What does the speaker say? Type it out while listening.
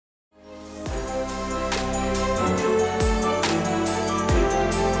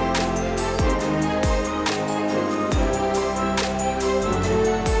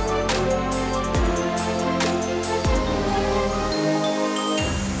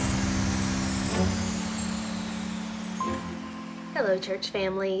Hello, church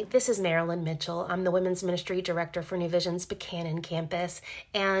family. This is Marilyn Mitchell. I'm the Women's Ministry Director for New Vision's Buchanan campus,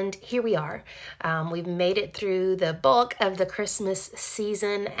 and here we are. We've made it through the bulk of the Christmas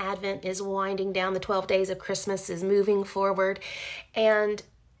season. Advent is winding down. The 12 days of Christmas is moving forward, and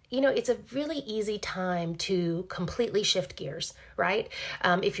it's a really easy time to completely shift gears, right?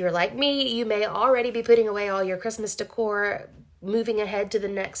 If you're like me, you may already be putting away all your Christmas decor, moving ahead to the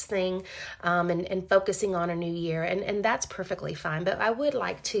next thing, and focusing on a new year. And that's perfectly fine. But I would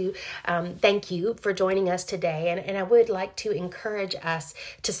like to thank you for joining us today. And I would like to encourage us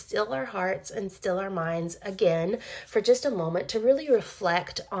to still our hearts and still our minds again for just a moment to really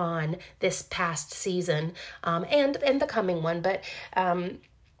reflect on this past season and the coming one. But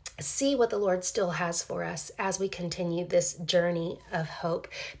see what the Lord still has for us as we continue this journey of hope.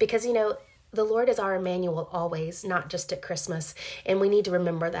 Because, the Lord is our Emmanuel always, not just at Christmas. And we need to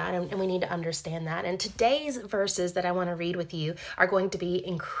remember that, and we need to understand that. And today's verses that I want to read with you are going to be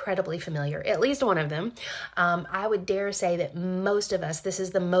incredibly familiar, at least one of them. I would dare say that most of us, this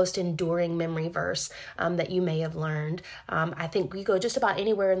is the most enduring memory verse that you may have learned. I think you go just about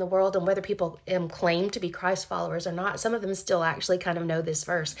anywhere in the world, and whether people claim to be Christ followers or not, some of them still actually kind of know this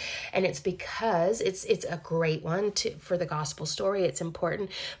verse. And it's because it's a great one for the gospel story. It's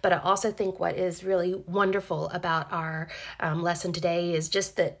important. But I also think what is really wonderful about our lesson today is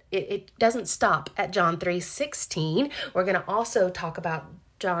just that it doesn't stop at John 3:16. We're going to also talk about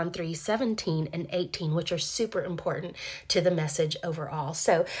John 3:17 and 18, which are super important to the message overall.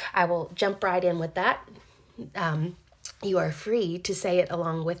 So I will jump right in with that. You are free to say it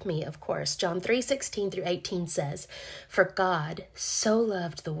along with me, of course. John 3:16 through 18 says, "For God so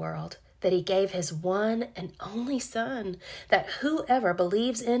loved the world that he gave his one and only Son, that whoever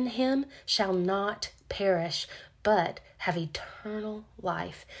believes in him shall not perish, but have eternal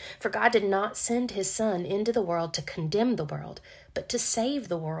life. For God did not send his Son into the world to condemn the world, but to save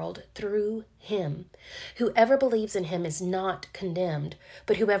the world through him. Whoever believes in him is not condemned,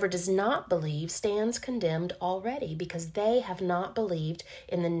 but whoever does not believe stands condemned already, because they have not believed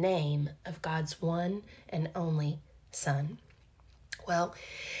in the name of God's one and only Son." Well,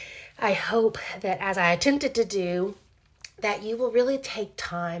 I hope that as I attempted to do, that you will really take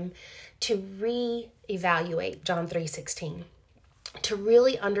time to reevaluate John 3:16, to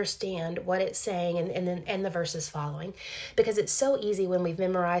really understand what it's saying and the verses following. Because it's so easy when we've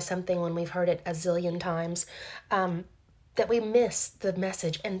memorized something, when we've heard it a zillion times, that we miss the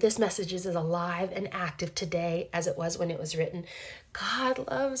message. And this message is as alive and active today as it was when it was written. God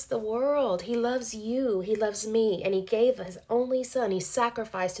loves the world. He loves you. He loves me. And he gave his only Son. He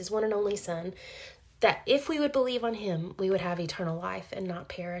sacrificed his one and only Son, that if we would believe on him, we would have eternal life and not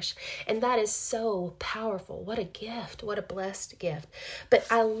perish. And that is so powerful. What a gift. What a blessed gift. But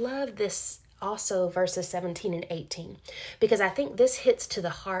I love this also verses 17 and 18, because I think this hits to the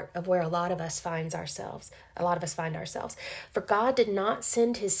heart of where a lot of us find ourselves. For God did not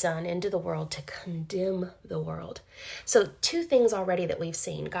send his Son into the world to condemn the world. So two things already that we've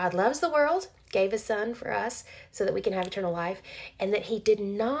seen. God loves the world, gave his Son for us so that we can have eternal life, and that he did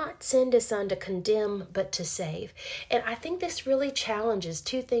not send his Son to condemn, but to save. And I think this really challenges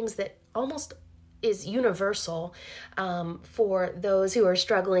two things that almost is universal for those who are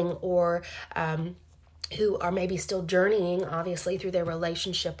struggling or who are maybe still journeying, obviously, through their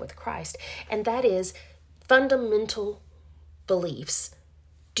relationship with Christ. And that is fundamental beliefs.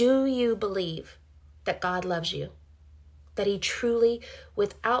 Do you believe that God loves you? That he truly,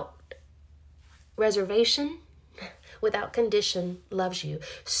 without reservation, without condition, loves you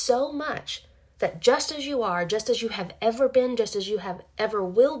so much that just as you are, just as you have ever been, just as you have ever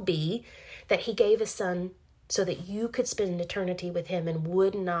will be, that he gave his Son so that you could spend eternity with him and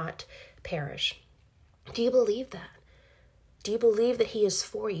would not perish. Do you believe that? Do you believe that he is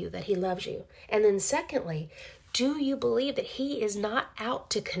for you, that he loves you? And then secondly, do you believe that he is not out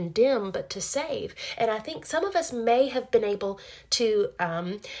to condemn, but to save? And I think some of us may have been able to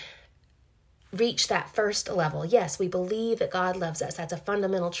reach that first level. Yes, we believe that God loves us. That's a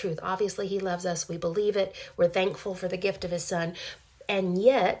fundamental truth. Obviously, he loves us. We believe it. We're thankful for the gift of his Son. And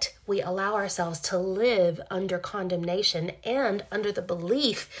yet we allow ourselves to live under condemnation and under the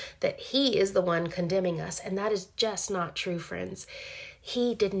belief that he is the one condemning us. And that is just not true, friends.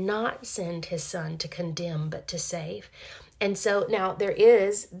 He did not send his Son to condemn, but to save. And so now there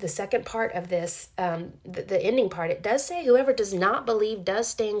is the second part of this, the ending part. It does say whoever does not believe does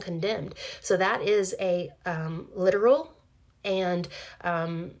stand condemned. So that is a literal and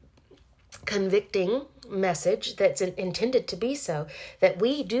convicting message that's intended to be so, that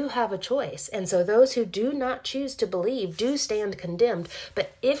we do have a choice. And so those who do not choose to believe do stand condemned.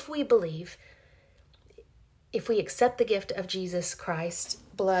 But if we believe, if we accept the gift of Jesus Christ's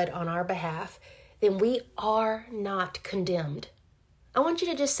blood on our behalf, then we are not condemned. I want you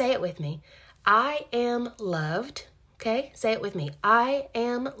to just say it with me. I am loved. Okay, say it with me. I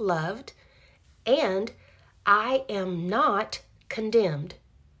am loved and I am not condemned.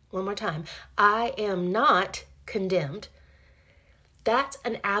 One more time. I am not condemned. That's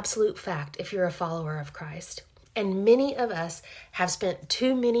an absolute fact if you're a follower of Christ. And many of us have spent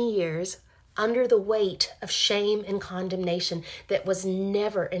too many years under the weight of shame and condemnation that was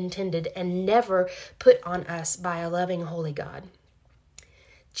never intended and never put on us by a loving, holy God.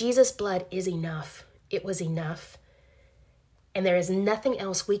 Jesus' blood is enough. It was enough. And there is nothing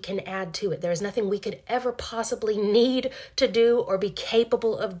else we can add to it. There is nothing we could ever possibly need to do or be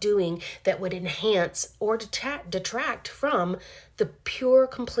capable of doing that would enhance or detract from the pure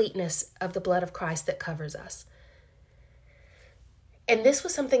completeness of the blood of Christ that covers us. And this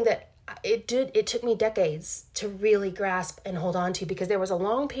was something that it took me decades to really grasp and hold on to, because there was a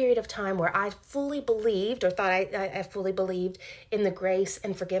long period of time where I fully believed, or thought I fully believed, in the grace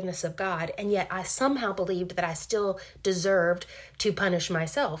and forgiveness of God. And yet I somehow believed that I still deserved to punish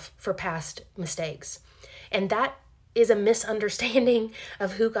myself for past mistakes. And that is a misunderstanding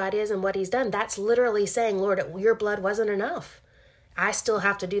of who God is and what he's done. That's literally saying, Lord, your blood wasn't enough. I still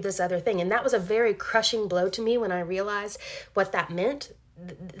have to do this other thing. And that was a very crushing blow to me when I realized what that meant,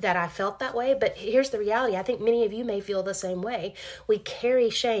 that I felt that way. But here's the reality. I think many of you may feel the same way. We carry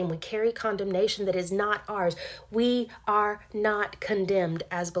shame. We carry condemnation that is not ours. We are not condemned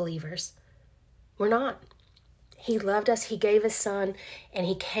as believers. We're not. He loved us, he gave his son, and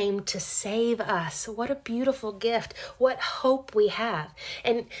he came to save us. What a beautiful gift. What hope we have.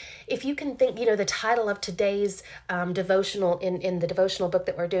 And if you can think, the title of today's devotional in the devotional book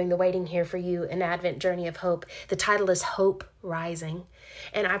that we're doing, The Waiting Here for You, An Advent Journey of Hope, the title is Hope Rising.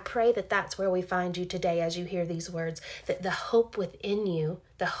 And I pray that that's where we find you today as you hear these words, that the hope within you,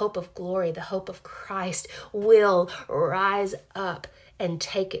 the hope of glory, the hope of Christ will rise up and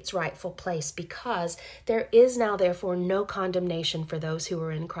take its rightful place, because there is now therefore no condemnation for those who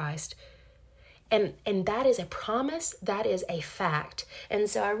are in Christ. And that is a promise, that is a fact. And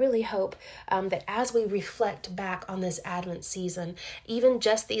so I really hope that as we reflect back on this Advent season, even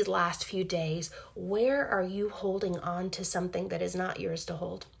just these last few days, where are you holding on to something that is not yours to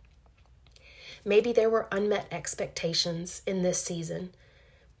hold? Maybe there were unmet expectations in this season.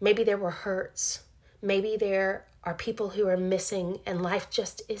 Maybe there were hurts. Maybe there are people who are missing and life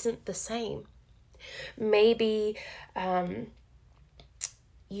just isn't the same. Maybe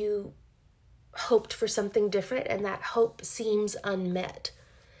you hoped for something different and that hope seems unmet.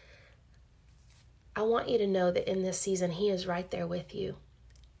 I want you to know that in this season, he is right there with you.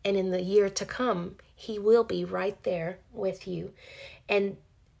 And in the year to come, he will be right there with you. And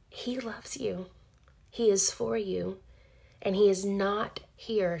he loves you. He is for you. And he is not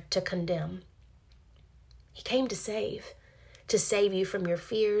here to condemn. He came to save you from your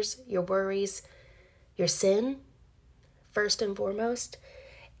fears, your worries, your sin, first and foremost.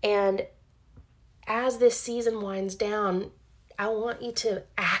 And as this season winds down, I want you to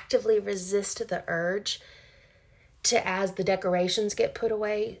actively resist the urge to, as the decorations get put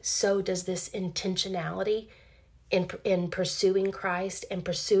away, so does this intentionality in pursuing Christ and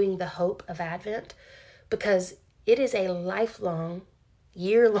pursuing the hope of Advent, because it is a lifelong,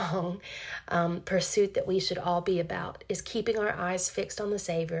 year-long pursuit that we should all be about, is keeping our eyes fixed on the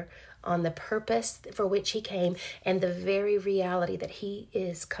Savior, on the purpose for which he came, and the very reality that he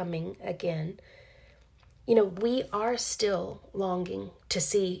is coming again. We are still longing to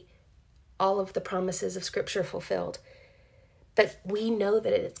see all of the promises of Scripture fulfilled, but we know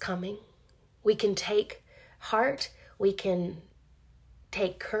that it's coming. We can take heart, we can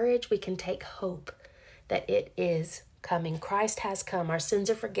take courage, we can take hope that it is coming. Christ has come. Our sins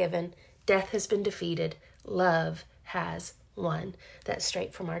are forgiven. Death has been defeated. Love has won. That's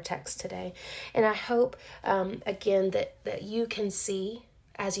straight from our text today. And I hope, again, that you can see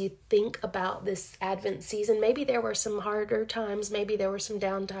as you think about this Advent season. Maybe there were some harder times, maybe there were some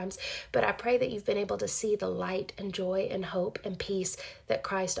down times, but I pray that you've been able to see the light and joy and hope and peace that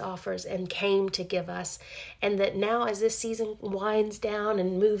Christ offers and came to give us. And that now as this season winds down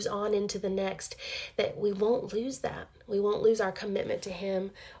and moves on into the next, that we won't lose that. We won't lose our commitment to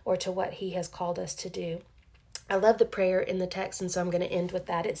him or to what he has called us to do. I love the prayer in the text, and so I'm going to end with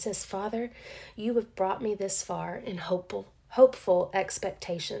that. It says, Father, you have brought me this far in hopeful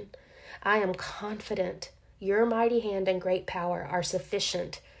expectation. I am confident your mighty hand and great power are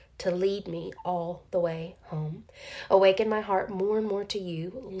sufficient to lead me all the way home. Awaken my heart more and more to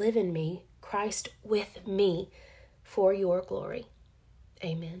you. Live in me, Christ with me, for your glory.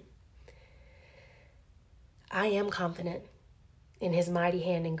 Amen. I am confident in his mighty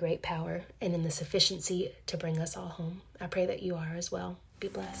hand and great power, and in the sufficiency to bring us all home. I pray that you are as well. Be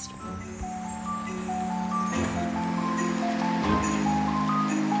blessed.